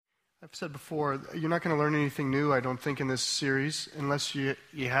I've said before, you're not going to learn anything new, I don't think, in this series, unless you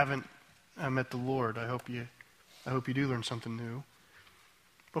haven't met the Lord. I hope you do learn something new.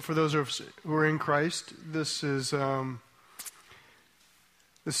 But for those of us who are in Christ, this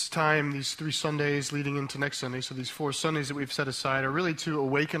time, these 3 Sundays leading into next Sunday, so these 4 Sundays that we've set aside are really to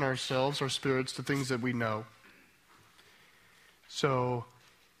awaken ourselves, our spirits, to things that we know. So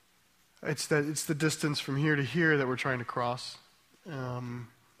it's the distance from here to here that we're trying to cross.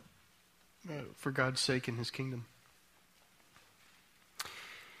 For God's sake in His kingdom.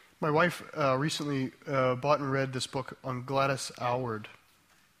 My wife recently bought and read this book on Gladys Aylward.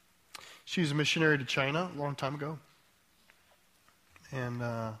 She was a missionary to China a long time ago. And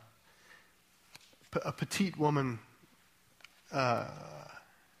a petite woman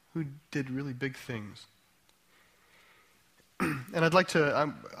who did really big things. And I'd like to,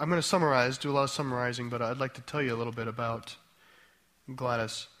 I'm going to summarize, do a lot of summarizing, but I'd like to tell you a little bit about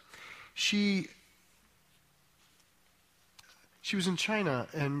Gladys. She was in China,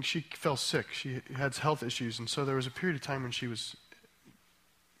 and she fell sick. She had health issues, and so there was a period of time when she was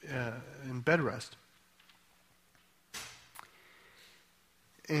in bed rest.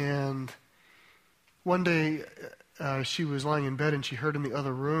 And one day, she was lying in bed, and she heard in the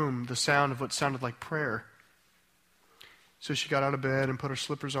other room the sound of what sounded like prayer. So she got out of bed and put her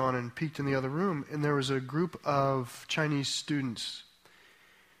slippers on and peeked in the other room, and there was a group of Chinese students.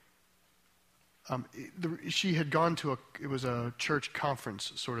 She had gone to it was a church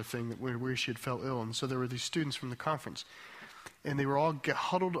conference sort of thing where she had fell ill, and so there were these students from the conference, and they were all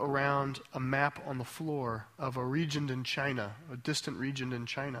huddled around a map on the floor of a region in China, a distant region in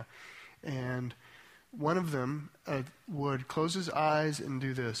China, and one of them would close his eyes and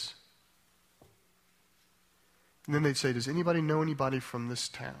do this, and then they'd say, "Does anybody know anybody from this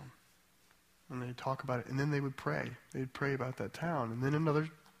town?" And they'd talk about it, and then they would pray. They'd pray about that town, and then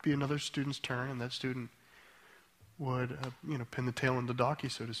be another student's turn, and that student would, pin the tail on the donkey,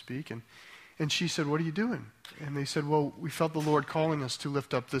 so to speak. And she said, "What are you doing?" And they said, "Well, we felt the Lord calling us to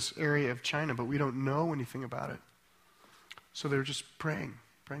lift up this area of China, but we don't know anything about it." So they were just praying.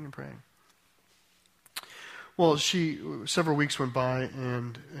 Well, several weeks went by,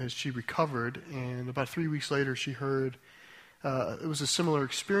 and she recovered, and about 3 weeks later, she heard it was a similar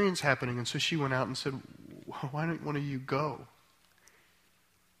experience happening, and so she went out and said, "Why don't one of you go?"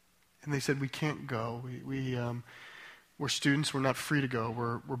 And they said, "We can't go. We're students. We're not free to go.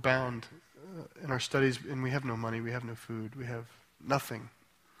 We're bound in our studies, and we have no money. We have no food. We have nothing.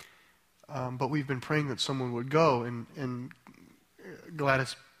 But we've been praying that someone would go." And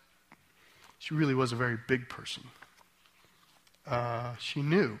Gladys, she really was a very big person. She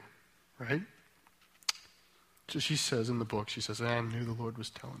knew, right? So she says in the book, she says, "I knew the Lord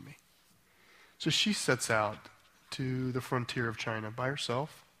was telling me." So she sets out to the frontier of China by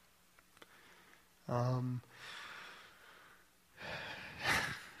herself.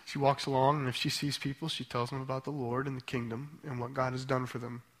 She walks along, and if she sees people, she tells them about the Lord and the kingdom and what God has done for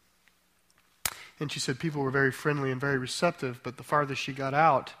them. And she said people were very friendly and very receptive, but the farther she got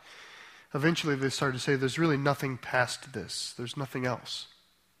out, eventually they started to say, "There's really nothing past this. There's nothing else."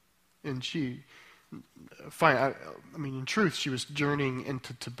 And in truth, she was journeying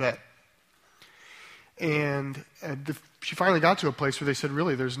into Tibet. And she finally got to a place where they said,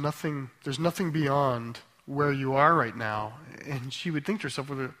 "Really, there's nothing beyond where you are right now." And she would think to herself,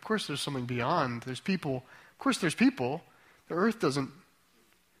 "Well, of course there's something beyond. There's people. Of course there's people. The earth doesn't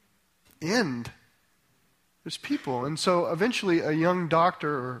end. There's people." And so eventually a young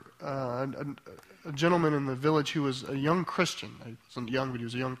doctor, or a gentleman in the village who was a young Christian, he wasn't young, but he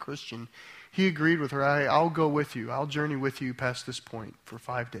was a young Christian, he agreed with her, "I'll go with you. I'll journey with you past this point for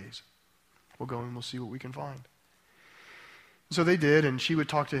 5 days. We'll go and we'll see what we can find." So they did, and she would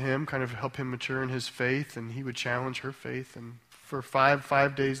talk to him, kind of help him mature in his faith, and he would challenge her faith. And for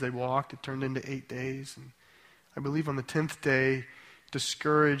five days they walked. It turned into 8 days. And I believe on the 10th day,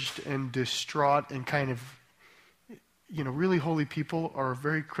 discouraged and distraught and kind of, really holy people are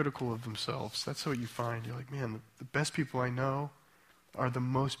very critical of themselves. That's what you find. You're like, man, the best people I know are the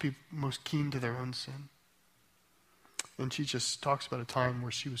most keen to their own sin. And she just talks about a time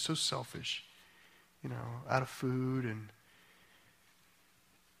where she was so selfish, out of food, and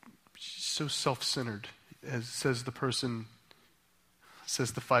she's so self-centered, as says the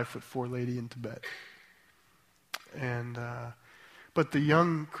 5'4" lady in Tibet. And but the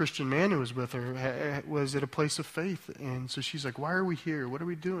young Christian man who was with her was at a place of faith, and so she's like, "Why are we here? What are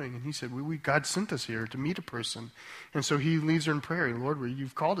we doing?" And he said, God sent us here to meet a person." And so he leads her in prayer. "Lord,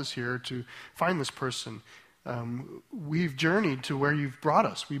 you've called us here to find this person. We've journeyed to where you've brought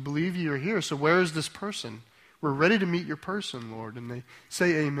us. We believe you're here. So where is this person? We're ready to meet your person, Lord. And they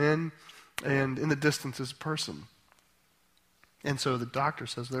say amen, and in the distance is a person. And so the doctor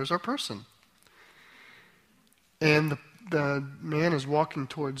says, there's our person. And the man is walking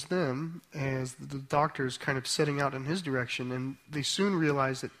towards them as the doctor is kind of setting out in his direction, and they soon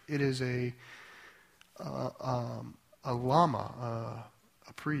realize that it is a lama,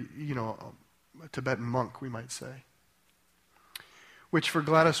 a Tibetan monk, we might say. Which for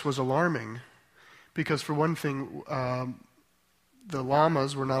Gladys was alarming, because for one thing, the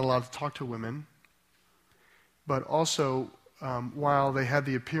lamas were not allowed to talk to women, but also, while they had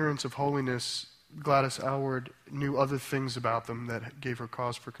the appearance of holiness, Gladys Aylward knew other things about them that gave her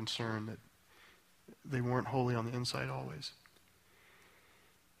cause for concern, that they weren't holy on the inside always.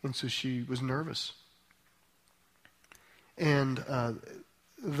 And so she was nervous. And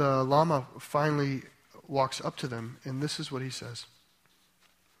the Lama finally walks up to them, and this is what he says.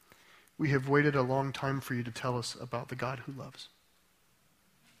 We have waited a long time for you to tell us about the God who loves.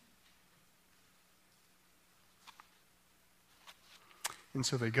 And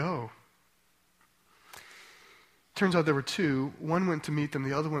so they go. Turns out there were two. One went to meet them,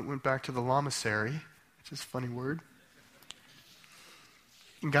 the other one went back to the lamasery, which is a funny word,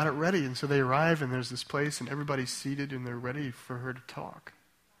 and got it ready. And so they arrive, and there's this place, and everybody's seated, and they're ready for her to talk.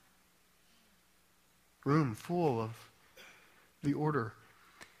 Room full of the order.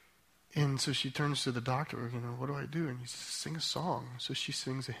 And so she turns to the doctor, what do I do? And he says, sing a song. So she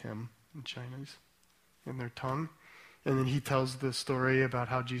sings a hymn in Chinese, in their tongue. And then he tells the story about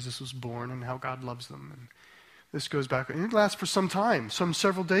how Jesus was born and how God loves them. And this goes back, and it lasts for some time,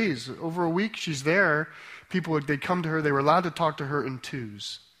 several days. Over a week, she's there. People, they'd come to her. They were allowed to talk to her in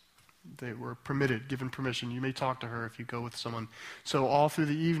twos. They were given permission. You may talk to her if you go with someone. So all through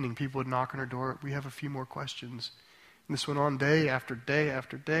the evening, people would knock on her door. We have a few more questions. And this went on day after day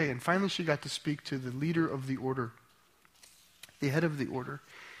after day. And finally, she got to speak to the leader of the order, the head of the order.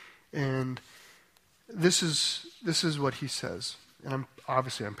 And this is what he says. And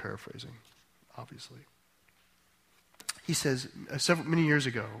I'm paraphrasing, obviously. He says, many years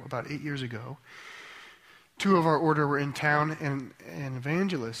ago, about 8 years ago, two of our order were in town, and an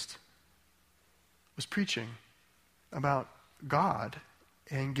evangelist was preaching about God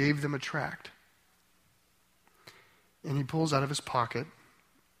and gave them a tract. And he pulls out of his pocket,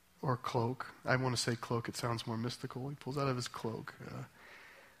 or cloak. I want to say cloak, it sounds more mystical. He pulls out of his cloak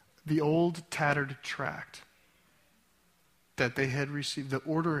the old tattered tract that they had received, the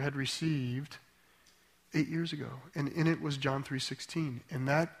order had received 8 years ago. And in it was John 3:16. And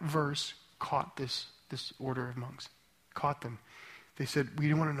that verse caught this order of monks. Caught them. They said,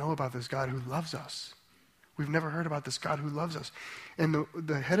 we want to know about this God who loves us. We've never heard about this God who loves us. And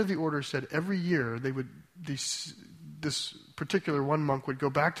the head of the order said every year this particular one monk would go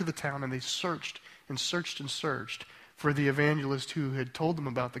back to the town, and they searched and searched and searched for the evangelist who had told them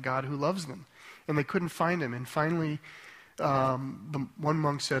about the God who loves them. And they couldn't find him. And finally, the one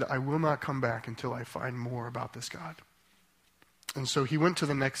monk said, I will not come back until I find more about this God. And so he went to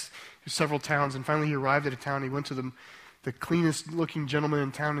the next several towns, and finally he arrived at a town. He went to the cleanest looking gentleman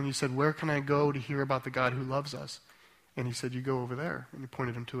in town, and he said, where can I go to hear about the God who loves us? And he said, you go over there. And he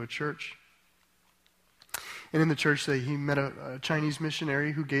pointed him to a church. And in the church, he met a Chinese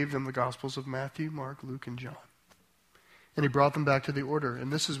missionary who gave them the Gospels of Matthew, Mark, Luke, and John. And he brought them back to the order.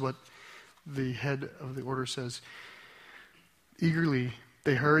 And this is what the head of the order says. Eagerly,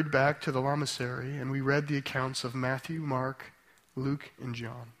 they hurried back to the lamasery, and we read the accounts of Matthew, Mark, Luke, and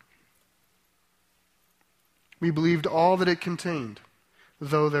John. We believed all that it contained,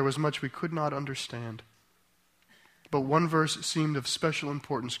 though there was much we could not understand. But one verse seemed of special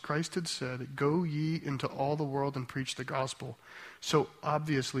importance. Christ had said, go ye into all the world and preach the gospel. So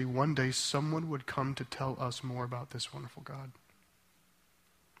obviously, one day someone would come to tell us more about this wonderful God.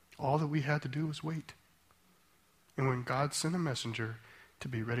 All that we had to do was wait. And when God sent a messenger, to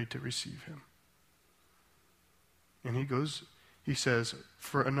be ready to receive him. And he says,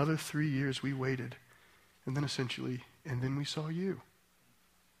 for another 3 years we waited. And then we saw you.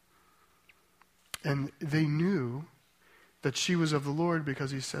 And they knew that she was of the Lord because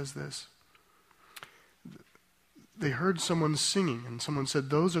he says this. They heard someone singing, and someone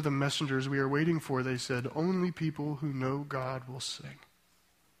said, those are the messengers we are waiting for. They said, only people who know God will sing.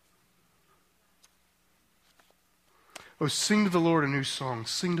 Oh, sing to the Lord a new song.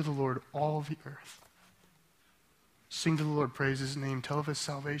 Sing to the Lord all the earth. Sing to the Lord, praise his name. Tell of his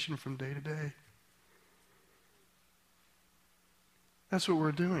salvation from day to day. That's what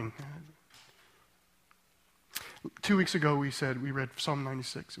we're doing. 2 weeks ago we read Psalm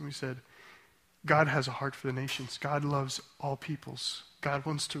 96, and we said, God has a heart for the nations. God loves all peoples. God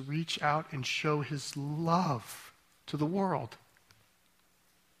wants to reach out and show his love to the world.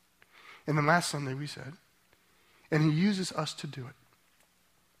 And then last Sunday we said, and he uses us to do it.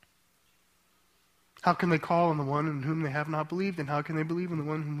 How can they call on the one in whom they have not believed? And how can they believe in the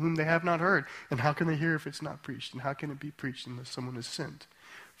one in whom they have not heard? And how can they hear if it's not preached? And how can it be preached unless someone is sent?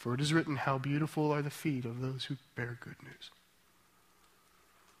 For it is written, how beautiful are the feet of those who bear good news.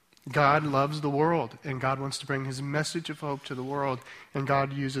 God loves the world, and God wants to bring his message of hope to the world, and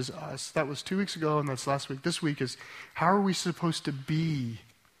God uses us. That was 2 weeks ago, and that's last week. This week is, how are we supposed to be?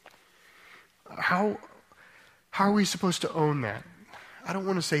 How are we supposed to own that? I don't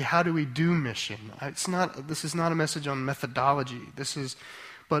want to say, how do we do mission? This is not a message on methodology.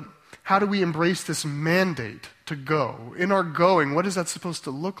 But how do we embrace this mandate to go? In our going, what is that supposed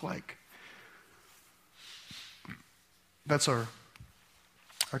to look like? That's our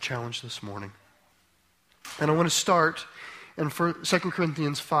challenge this morning. And I want to start in 2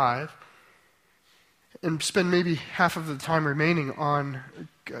 Corinthians 5 and spend maybe half of the time remaining on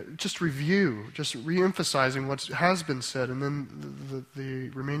just re-emphasizing what has been said, and then the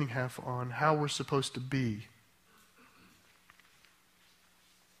remaining half on how we're supposed to be.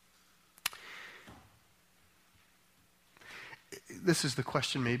 This is the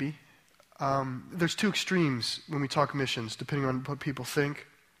question maybe. There's two extremes when we talk missions, depending on what people think.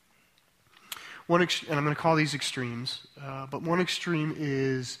 And I'm going to call these extremes, but one extreme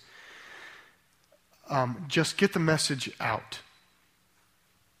is just get the message out.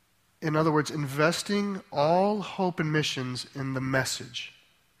 In other words, investing all hope and missions in the message.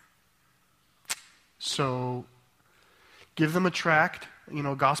 So, give them a tract,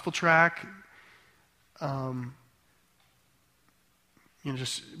 gospel tract,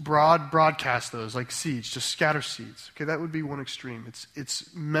 just broadcast those like seeds, just scatter seeds. Okay, that would be one extreme.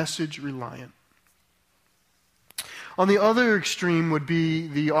 It's message reliant. On the other extreme would be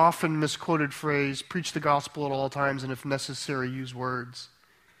the often misquoted phrase, preach the gospel at all times and if necessary, use words.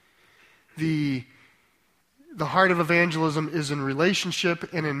 The heart of evangelism is in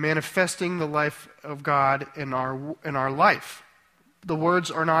relationship and in manifesting the life of God in our life. The words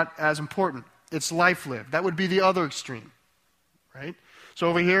are not as important. It's life lived. That would be the other extreme, right? So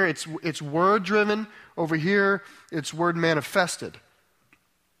over here, it's word driven. Over here, it's word manifested.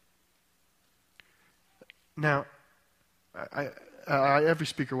 Now, every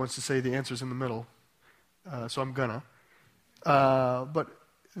speaker wants to say the answer's in the middle, so I'm gonna. But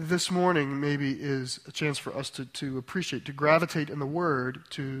this morning maybe is a chance for us to appreciate, to gravitate in the Word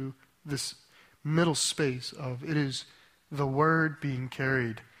to this middle space of it is the Word being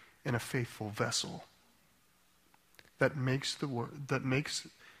carried in a faithful vessel that makes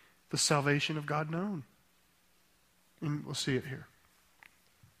the salvation of God known. And we'll see it here.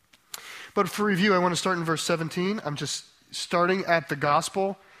 But for review, I want to start in verse 17. I'm just starting at the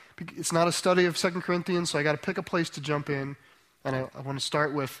gospel. It's not a study of 2 Corinthians, so I got to pick a place to jump in. And I want to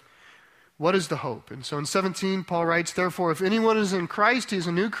start with, what is the hope? And so in 17, Paul writes, therefore, if anyone is in Christ, he is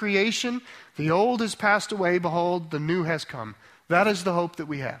a new creation. The old has passed away. Behold, the new has come. That is the hope that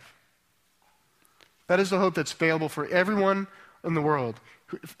we have. That is the hope that's available for everyone in the world.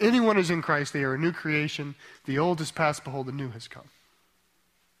 If anyone is in Christ, they are a new creation. The old has passed. Behold, the new has come.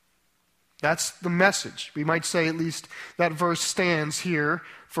 That's the message. We might say at least that verse stands here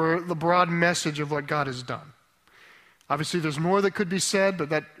for the broad message of what God has done. Obviously, there's more that could be said, but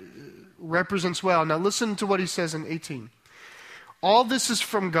that represents well. Now listen to what he says in 18. All this is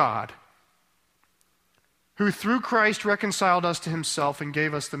from God, who through Christ reconciled us to himself and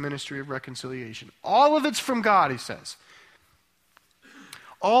gave us the ministry of reconciliation. All of it's from God, he says.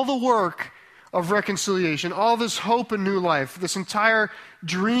 All the work of reconciliation, all this hope and new life, this entire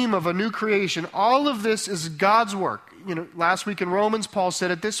dream of a new creation, all of this is God's work. Last week in Romans, Paul said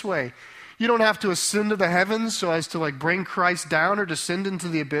it this way. You don't have to ascend to the heavens so as to bring Christ down or descend into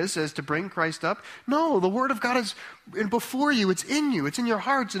the abyss as to bring Christ up. No, the Word of God is before you. It's in you. It's in your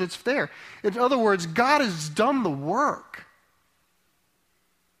hearts and it's there. In other words, God has done the work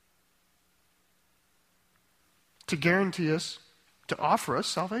to guarantee us, to offer us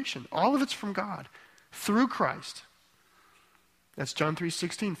salvation. All of it's from God through Christ. That's John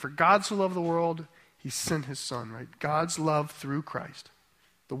 3:16. For God so loved the world, he sent his Son, right? God's love through Christ.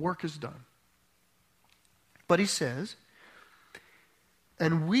 The work is done. But he says,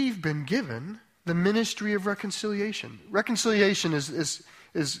 and we've been given the ministry of reconciliation. Reconciliation is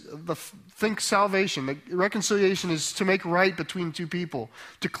think salvation. Reconciliation is to make right between two people,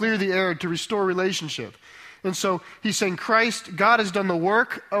 to clear the air, to restore relationship. And so he's saying God has done the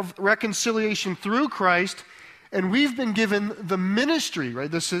work of reconciliation through Christ, and we've been given the ministry,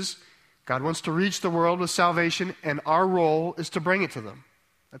 right? God wants to reach the world with salvation, and our role is to bring it to them.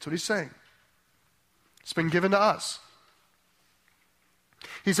 That's what he's saying. It's been given to us.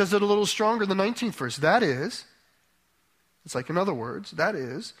 He says it a little stronger in the 19th verse. That is, it's like in other words, that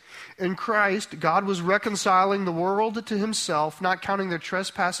is, in Christ, God was reconciling the world to himself, not counting their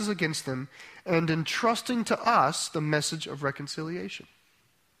trespasses against them, and entrusting to us the message of reconciliation.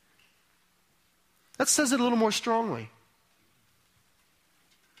 That says it a little more strongly.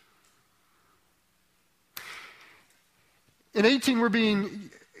 In 18, we're being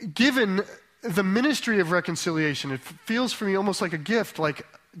given the ministry of reconciliation. It feels for me almost like a gift, like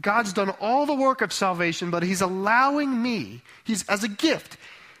God's done all the work of salvation, but he's allowing me, he's as a gift,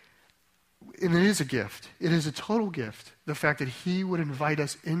 and it is a gift, it is a total gift, the fact that he would invite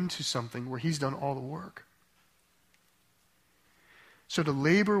us into something where he's done all the work. So to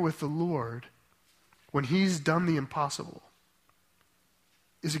labor with the Lord when he's done the impossible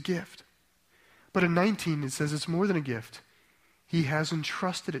is a gift. But in 19, it says it's more than a gift. He has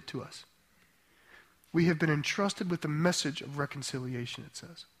entrusted it to us. We have been entrusted with the message of reconciliation, it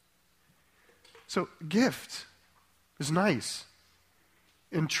says. So gift is nice.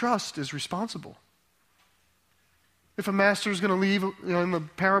 Entrust is responsible. If a master is going to leave, in the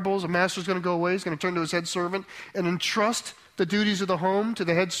parables, a master is going to go away, he's going to turn to his head servant and entrust the duties of the home to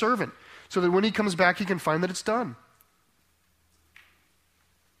the head servant so that when he comes back, he can find that it's done.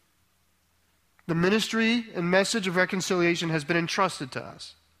 The ministry and message of reconciliation has been entrusted to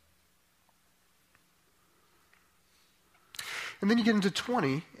us. And then you get into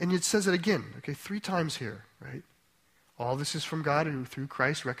 20, and it says it again, 3 times here, right? All this is from God who through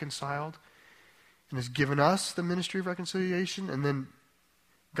Christ reconciled and has given us the ministry of reconciliation. And then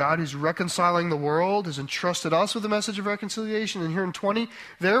God who's reconciling the world has entrusted us with the message of reconciliation. And here in 20,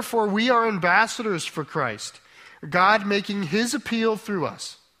 therefore we are ambassadors for Christ, God making his appeal through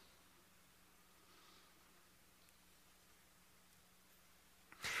us.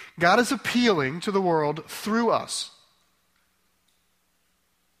 God is appealing to the world through us.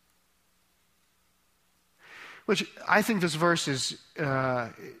 Which I think this verse is,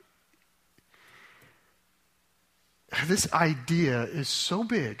 this idea is so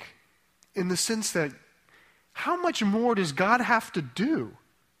big in the sense that how much more does God have to do?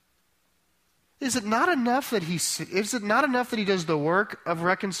 Is it not enough that he does the work of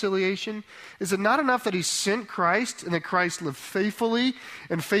reconciliation? Is it not enough that he sent Christ and that Christ lived faithfully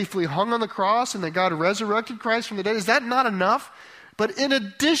and faithfully hung on the cross and that God resurrected Christ from the dead? Is that not enough? But in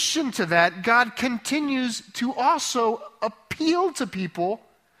addition to that, God continues to also appeal to people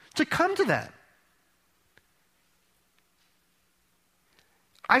to come to that.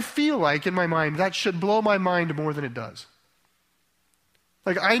 I feel like in my mind that should blow my mind more than it does.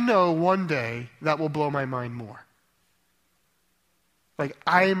 Like I know one day that will blow my mind more. Like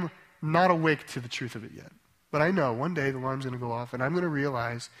I'm not awake to the truth of it yet. But I know one day the alarm's going to go off and I'm going to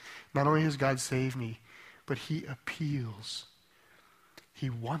realize not only has God saved me, but he appeals. He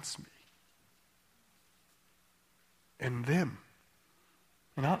wants me. And them.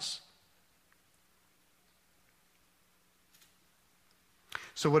 And us.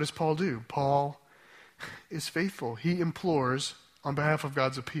 So what does Paul do? Paul is faithful. He implores on behalf of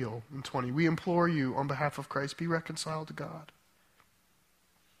God's appeal in 20. We implore you on behalf of Christ, be reconciled to God.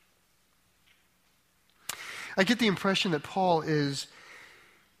 I get the impression that Paul is,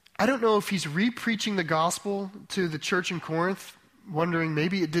 I don't know if he's re-preaching the gospel to the church in Corinth, wondering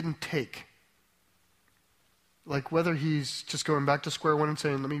maybe it didn't take. Like whether he's just going back to square one and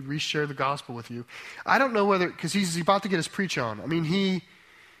saying, let me reshare the gospel with you. I don't know whether, because he's about to get his preach on. I mean,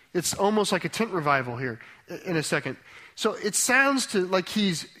 it's almost like a tent revival here in a second. So it sounds to like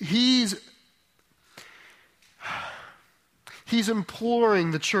he's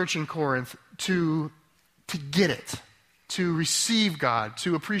imploring the church in Corinth to get it, to receive God,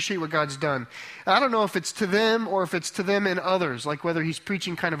 to appreciate what God's done. And I don't know if it's to them or if it's to them and others, like whether he's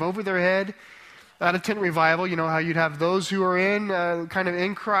preaching kind of over their head at a tent revival, you know, how you'd have those who are in kind of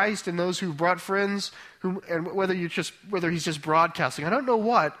in Christ and those who brought friends, and whether he's just broadcasting. I don't know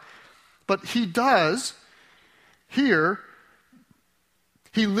what, but he does here.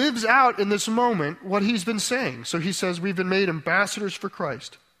 He lives out in this moment what he's been saying. So he says, we've been made ambassadors for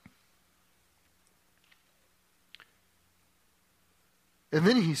Christ. And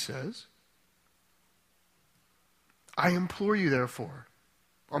then he says, I implore you, therefore,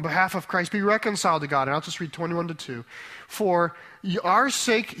 on behalf of Christ, be reconciled to God. And I'll just read 21-2. For our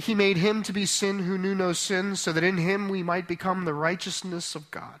sake he made him to be sin who knew no sin, so that in him we might become the righteousness of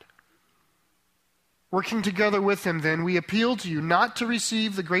God. Working together with him, then, we appeal to you not to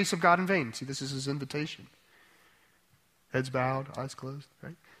receive the grace of God in vain. See, this is his invitation. Heads bowed, eyes closed,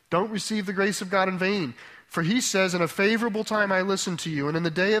 right? Don't receive the grace of God in vain. For he says, in a favorable time I listened to you, and in the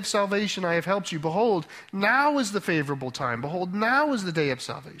day of salvation I have helped you. Behold, now is the favorable time. Behold, now is the day of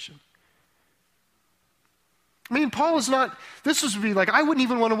salvation. I mean, Paul is not, this would be like, I wouldn't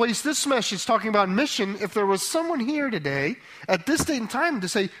even want to waste this message talking about mission if there was someone here today at this date and time to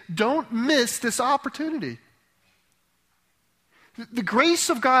say, don't miss this opportunity. The grace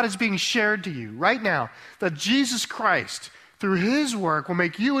of God is being shared to you right now, that Jesus Christ, through his work, will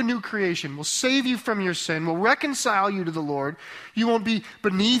make you a new creation, will save you from your sin, will reconcile you to the Lord. You won't be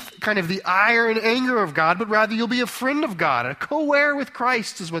beneath kind of the ire and anger of God, but rather you'll be a friend of God, a co-heir with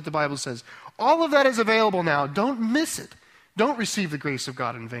Christ is what the Bible says. All of that is available now. Don't miss it. Don't receive the grace of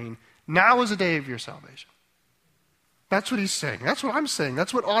God in vain. Now is the day of your salvation. That's what he's saying. That's what I'm saying.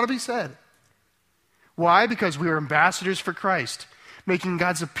 That's what ought to be said. Why? Because we are ambassadors for Christ, making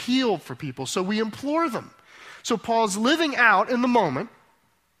God's appeal for people. So we implore them. So Paul's living out in the moment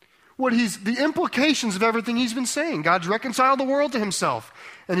the implications of everything he's been saying. God's reconciled the world to himself,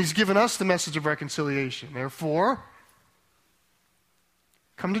 and he's given us the message of reconciliation. Therefore,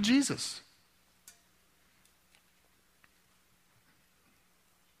 come to Jesus.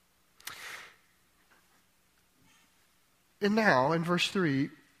 And now, in verse 3,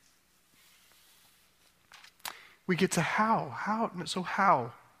 we get to how. So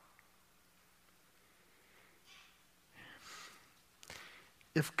how?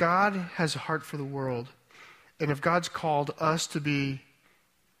 If God has a heart for the world, and if God's called us to be,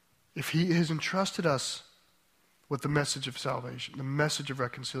 if he has entrusted us with the message of salvation, the message of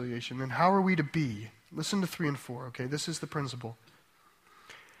reconciliation, then how are we to be? Listen to 3 and 4, okay? This is the principle.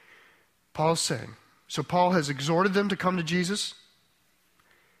 Paul's saying, so Paul has exhorted them to come to Jesus,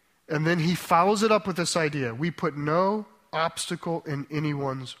 and then he follows it up with this idea. We put no obstacle in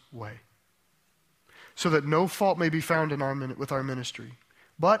anyone's way, so that no fault may be found with our ministry.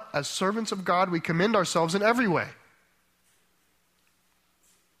 But as servants of God, we commend ourselves in every way.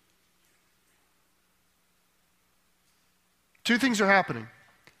 Two things are happening.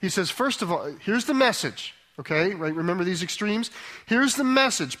 He says, first of all, here's the message. Okay, right? Remember these extremes? Here's the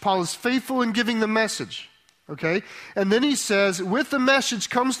message. Paul is faithful in giving the message. Okay? And then he says, with the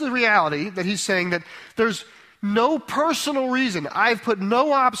message comes the reality that he's saying that there's no personal reason. I've put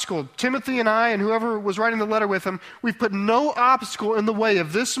no obstacle. Timothy and I and whoever was writing the letter with him, we've put no obstacle in the way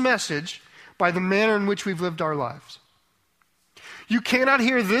of this message by the manner in which we've lived our lives. You cannot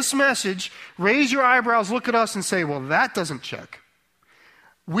hear this message, raise your eyebrows, look at us and say, well, that doesn't check.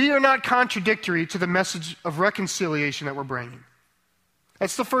 We are not contradictory to the message of reconciliation that we're bringing.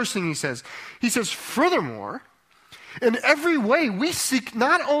 That's the first thing he says. He says, furthermore, in every way we seek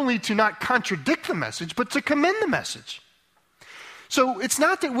not only to not contradict the message, but to commend the message. So it's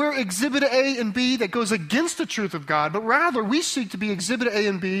not that we're exhibit A and B that goes against the truth of God, but rather we seek to be exhibit A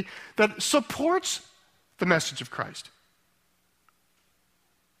and B that supports the message of Christ.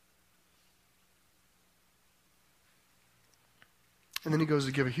 And then he goes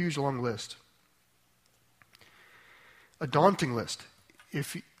to give a huge long list. A daunting list.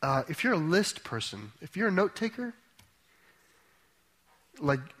 If you're a list person, if you're a note taker,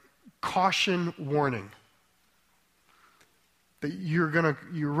 like caution, warning, that you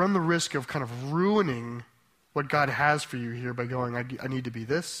run the risk of kind of ruining what God has for you here by going, I need to be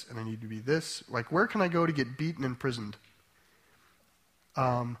this, and I need to be this. Like, where can I go to get beaten and imprisoned?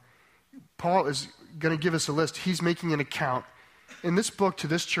 Paul is going to give us a list. He's making an account. In this book to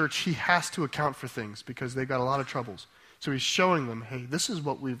this church, he has to account for things because they've got a lot of troubles. So he's showing them, hey, this is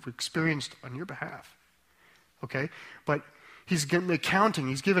what we've experienced on your behalf. Okay? But he's given accounting.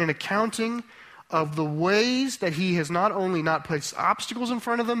 He's given an accounting of the ways that he has not only not placed obstacles in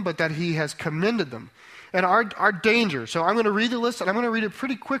front of them, but that he has commended them. And our danger. So I'm going to read the list, and I'm going to read it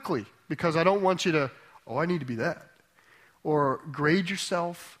pretty quickly because I don't want you to, I need to be that. Or grade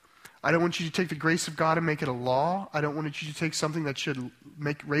yourself. I don't want you to take the grace of God and make it a law. I don't want you to take something that should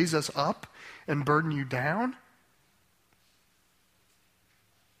raise us up and burden you down.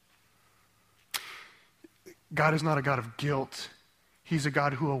 God is not a God of guilt. He's a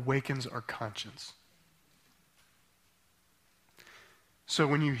God who awakens our conscience. So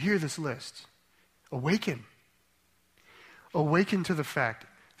when you hear this list, awaken. Awaken to the fact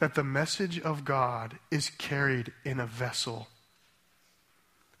that the message of God is carried in a vessel.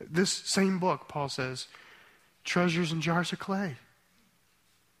 This same book, Paul says, treasures in jars of clay.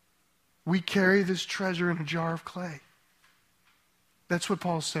 We carry this treasure in a jar of clay. That's what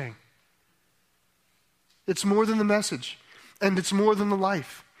Paul's saying. It's more than the message, and it's more than the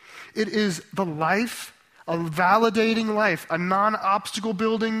life. It is the life a validating life, a non-obstacle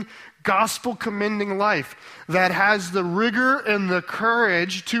building, gospel commending life that has the rigor and the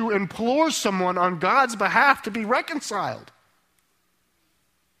courage to implore someone on God's behalf to be reconciled.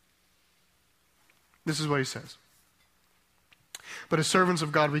 This is what he says. But as servants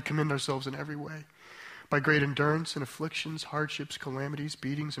of God, we commend ourselves in every way, by great endurance in afflictions, hardships, calamities,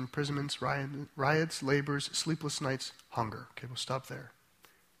 beatings, imprisonments, riots, labors, sleepless nights, hunger. Okay, we'll stop there.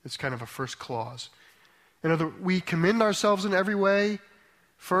 It's kind of a first clause. In other words, we commend ourselves in every way,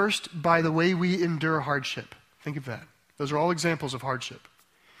 first, by the way we endure hardship. Think of that. Those are all examples of hardship.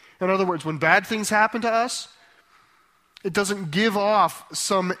 In other words, when bad things happen to us, it doesn't give off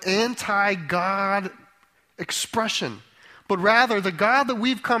some anti-God expression, but rather the God that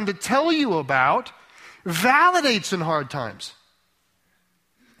we've come to tell you about validates in hard times.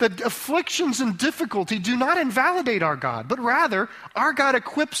 That afflictions and difficulty do not invalidate our God, but rather our God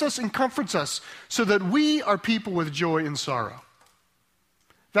equips us and comforts us so that we are people with joy and sorrow.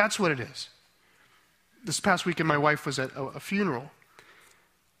 That's what it is. This past weekend, my wife was at a funeral.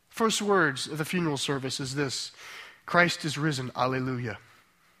 First words of the funeral service is this: Christ is risen, alleluia.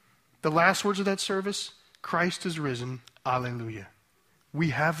 The last words of that service, Christ is risen, alleluia. We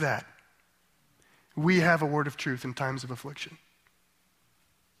have that. We have a word of truth in times of affliction.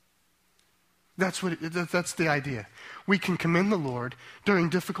 That's the idea. We can commend the Lord during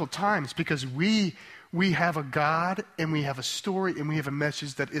difficult times because we have a God and we have a story and we have a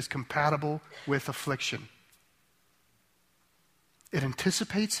message that is compatible with affliction. It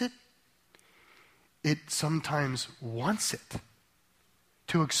anticipates it. It sometimes wants it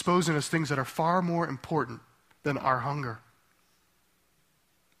to expose in us things that are far more important than our hunger.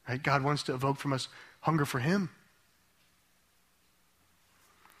 Right? God wants to evoke from us hunger for Him.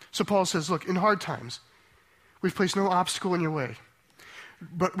 So Paul says, look, in hard times, we've placed no obstacle in your way,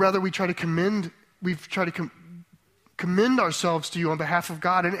 but rather we try to commend ourselves to you on behalf of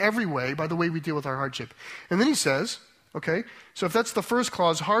God in every way by the way we deal with our hardship. And then he says, okay, so if that's the first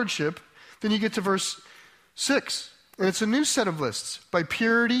clause, hardship, then you get to verse 6. And it's a new set of lists. By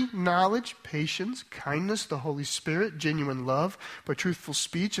purity, knowledge, patience, kindness, the Holy Spirit, genuine love, by truthful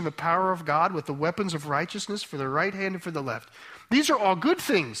speech, and the power of God with the weapons of righteousness for the right hand and for the left. These are all good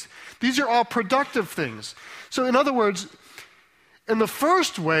things. These are all productive things. So in other words, in the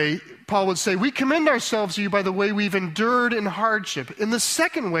first way, Paul would say, we commend ourselves to you by the way we've endured in hardship. In the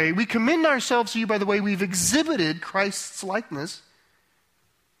second way, we commend ourselves to you by the way we've exhibited Christ's likeness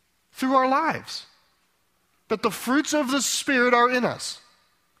through our lives. That the fruits of the Spirit are in us,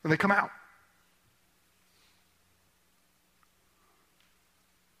 and they come out.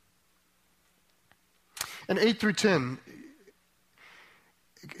 And 8 through 10,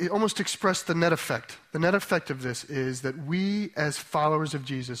 it almost expressed the net effect. The net effect of this is that we, as followers of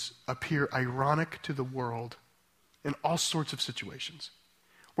Jesus, appear ironic to the world in all sorts of situations.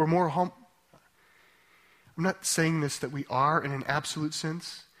 We're more I'm not saying this that we are in an absolute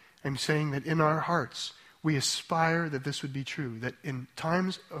sense. I'm saying that in our hearts, we aspire that this would be true, that in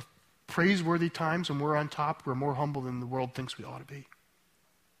times of praiseworthy times when we're on top, we're more humble than the world thinks we ought to be.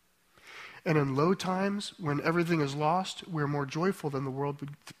 And in low times, when everything is lost, we're more joyful than the world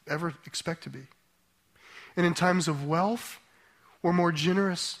would ever expect to be. And in times of wealth, we're more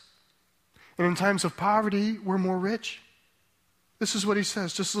generous. And in times of poverty, we're more rich. This is what he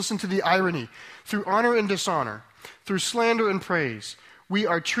says. Just listen to the irony. Through honor and dishonor, through slander and praise, we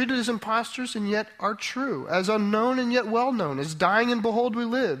are treated as impostors and yet are true, as unknown and yet well known, as dying and behold we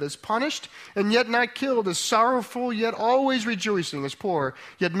live, as punished and yet not killed, as sorrowful yet always rejoicing, as poor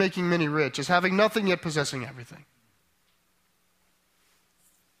yet making many rich, as having nothing yet possessing everything.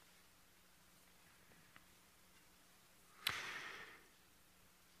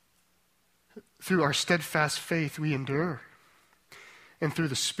 Through our steadfast faith we endure, and through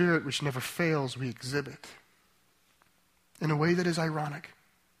the Spirit which never fails we exhibit. In a way that is ironic.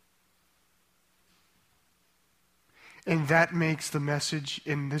 And that makes the message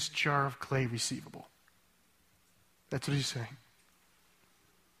in this jar of clay receivable. That's what he's saying.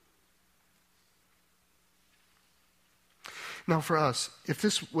 Now for us, if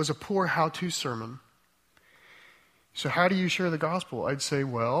this was a poor how-to sermon, so how do you share the gospel? I'd say,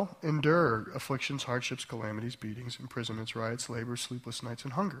 well, endure afflictions, hardships, calamities, beatings, imprisonments, riots, labor, sleepless nights,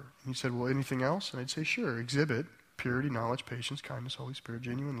 and hunger. And he said, well, anything else? And I'd say, sure, exhibit purity, knowledge, patience, kindness, Holy Spirit,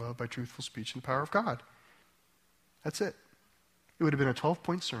 genuine love, by truthful speech and the power of God. That's it. It would have been a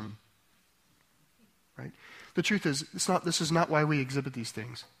 12-point sermon. Right? The truth is, this is not why we exhibit these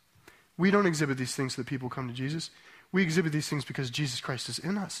things. We don't exhibit these things so that people come to Jesus. We exhibit these things because Jesus Christ is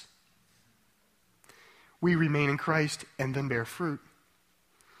in us. We remain in Christ and then bear fruit.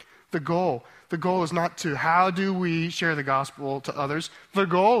 The goal is not to how do we share the gospel to others. The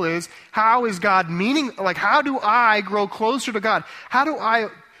goal is how is God how do I grow closer to God?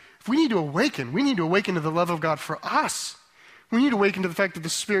 If we need to awaken to the love of God for us. We need to awaken to the fact that the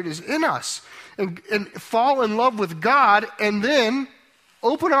Spirit is in us and fall in love with God and then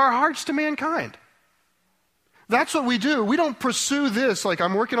open our hearts to mankind. That's what we do. We don't pursue this like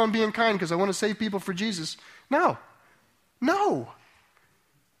I'm working on being kind because I want to save people for Jesus. No.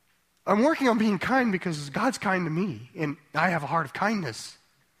 I'm working on being kind because God's kind to me, and I have a heart of kindness.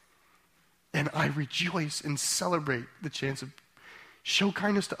 And I rejoice and celebrate the chance of show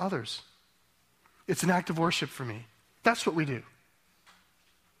kindness to others. It's an act of worship for me. That's what we do.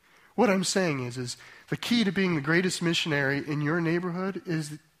 What I'm saying is the key to being the greatest missionary in your neighborhood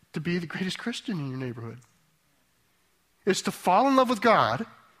is to be the greatest Christian in your neighborhood. It's to fall in love with God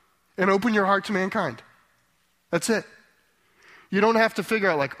and open your heart to mankind. That's it. You don't have to figure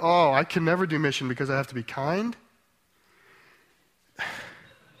out I can never do mission because I have to be kind.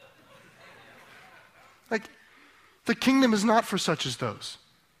 The kingdom is not for such as those.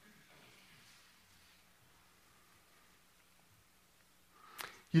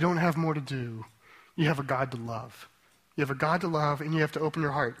 You don't have more to do. You have a God to love. You have a God to love, and you have to open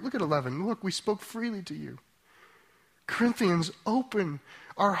your heart. Look at 11. Look, we spoke freely to you. Corinthians, open.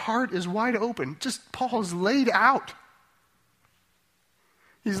 Our heart is wide open. Paul is laid out.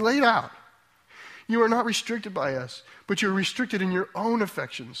 He's laid out. You are not restricted by us, but you're restricted in your own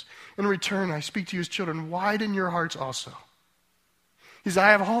affections. In return, I speak to you as children. Widen your hearts also. He says, I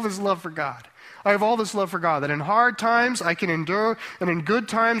have all this love for God. I have all this love for God that in hard times I can endure, and in good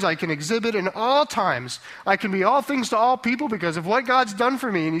times I can exhibit. In all times I can be all things to all people because of what God's done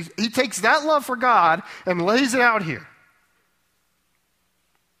for me. And he takes that love for God and lays it out here.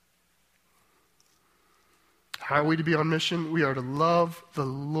 How are we to be on mission? We are to love the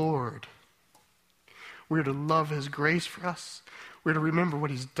Lord. We are to love his grace for us. We're to remember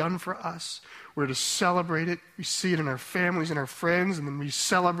what he's done for us. We're to celebrate it. We see it in our families and our friends, and then we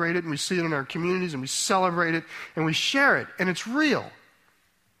celebrate it, and we see it in our communities, and we celebrate it, and we share it, and it's real.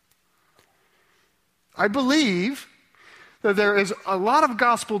 I believe that there is a lot of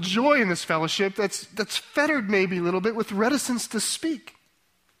gospel joy in this fellowship that's fettered maybe a little bit with reticence to speak.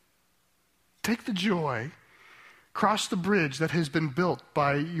 Take the joy, cross the bridge that has been built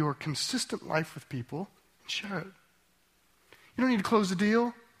by your consistent life with people, and share it. You don't need to close the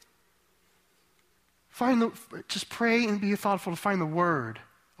deal. Just pray and be thoughtful to find a word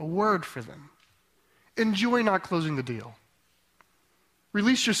for them. Enjoy not closing the deal.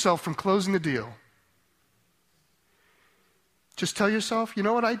 Release yourself from closing the deal. Just tell yourself, you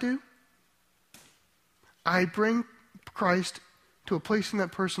know what I do? I bring Christ to a place in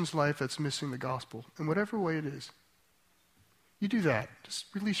that person's life that's missing the gospel, in whatever way it is. You do that. Just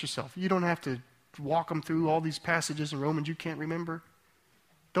release yourself. You don't have to walk them through all these passages in Romans you can't remember.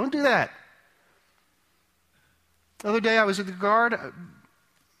 Don't do that. The other day I was at the guard.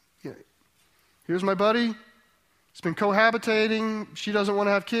 Here's my buddy. He's been cohabitating. She doesn't want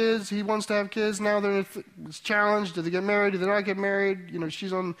to have kids. He wants to have kids. Now they're it's challenged. Do they get married? Do they not get married?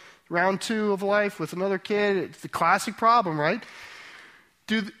 She's on round 2 of life with another kid. It's the classic problem, right?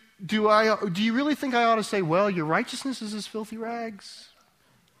 Do you really think I ought to say, well, your righteousness is as filthy rags,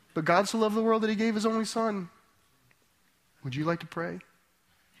 but God so loved the world that he gave his only son? Would you like to pray?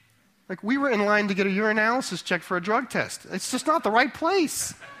 We were in line to get a urinalysis check for a drug test. It's just not the right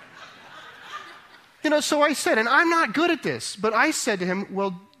place. So I said, and I'm not good at this, but I said to him,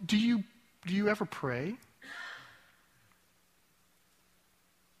 well, do you ever pray?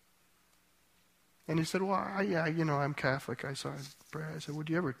 And he said, well, I'm Catholic. I pray. I said, would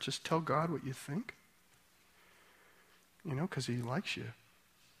you ever just tell God what you think? Because he likes you.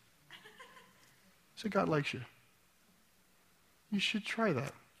 I said, God likes you. You should try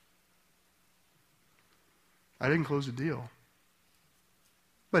that. I didn't close the deal.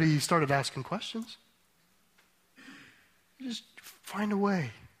 But he started asking questions. You just find a way.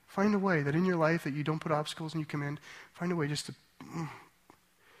 Find a way that in your life that you don't put obstacles and you come in. Find a way just to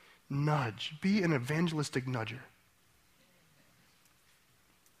nudge. Be an evangelistic nudger.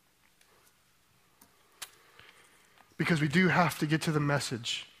 Because we do have to get to the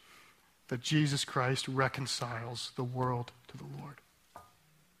message that Jesus Christ reconciles the world to the Lord.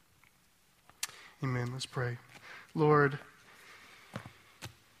 Amen. Let's pray. Lord,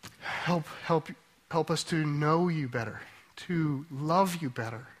 help us to know you better, to love you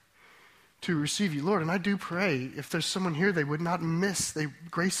better, to receive you. Lord, and I do pray if there's someone here, they would not miss the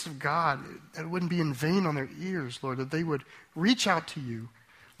grace of God, that it wouldn't be in vain on their ears, Lord, that they would reach out to you,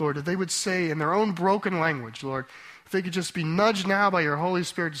 Lord, that they would say in their own broken language, Lord, If they could just be nudged now by your Holy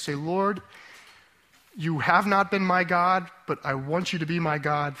Spirit to say, Lord, you have not been my God, but I want you to be my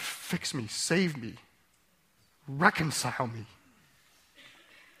God. Fix me, save me, reconcile me.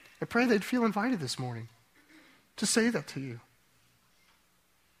 I pray they'd feel invited this morning to say that to you.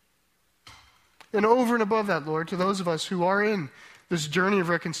 And over and above that, Lord, to those of us who are in this journey of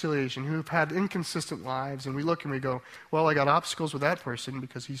reconciliation, who have had inconsistent lives, and we look and we go, well, I got obstacles with that person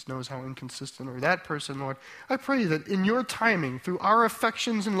because he knows how inconsistent, or that person, Lord. I pray that in your timing, through our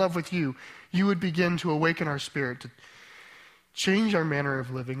affections and love with you, you would begin to awaken our spirit, to change our manner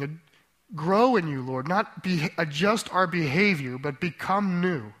of living, and grow in you, Lord, not adjust our behavior, but become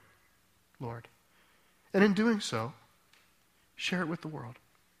new, Lord. And in doing so, share it with the world.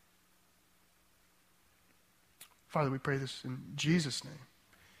 Father, we pray this in Jesus' name.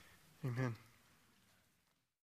 Amen.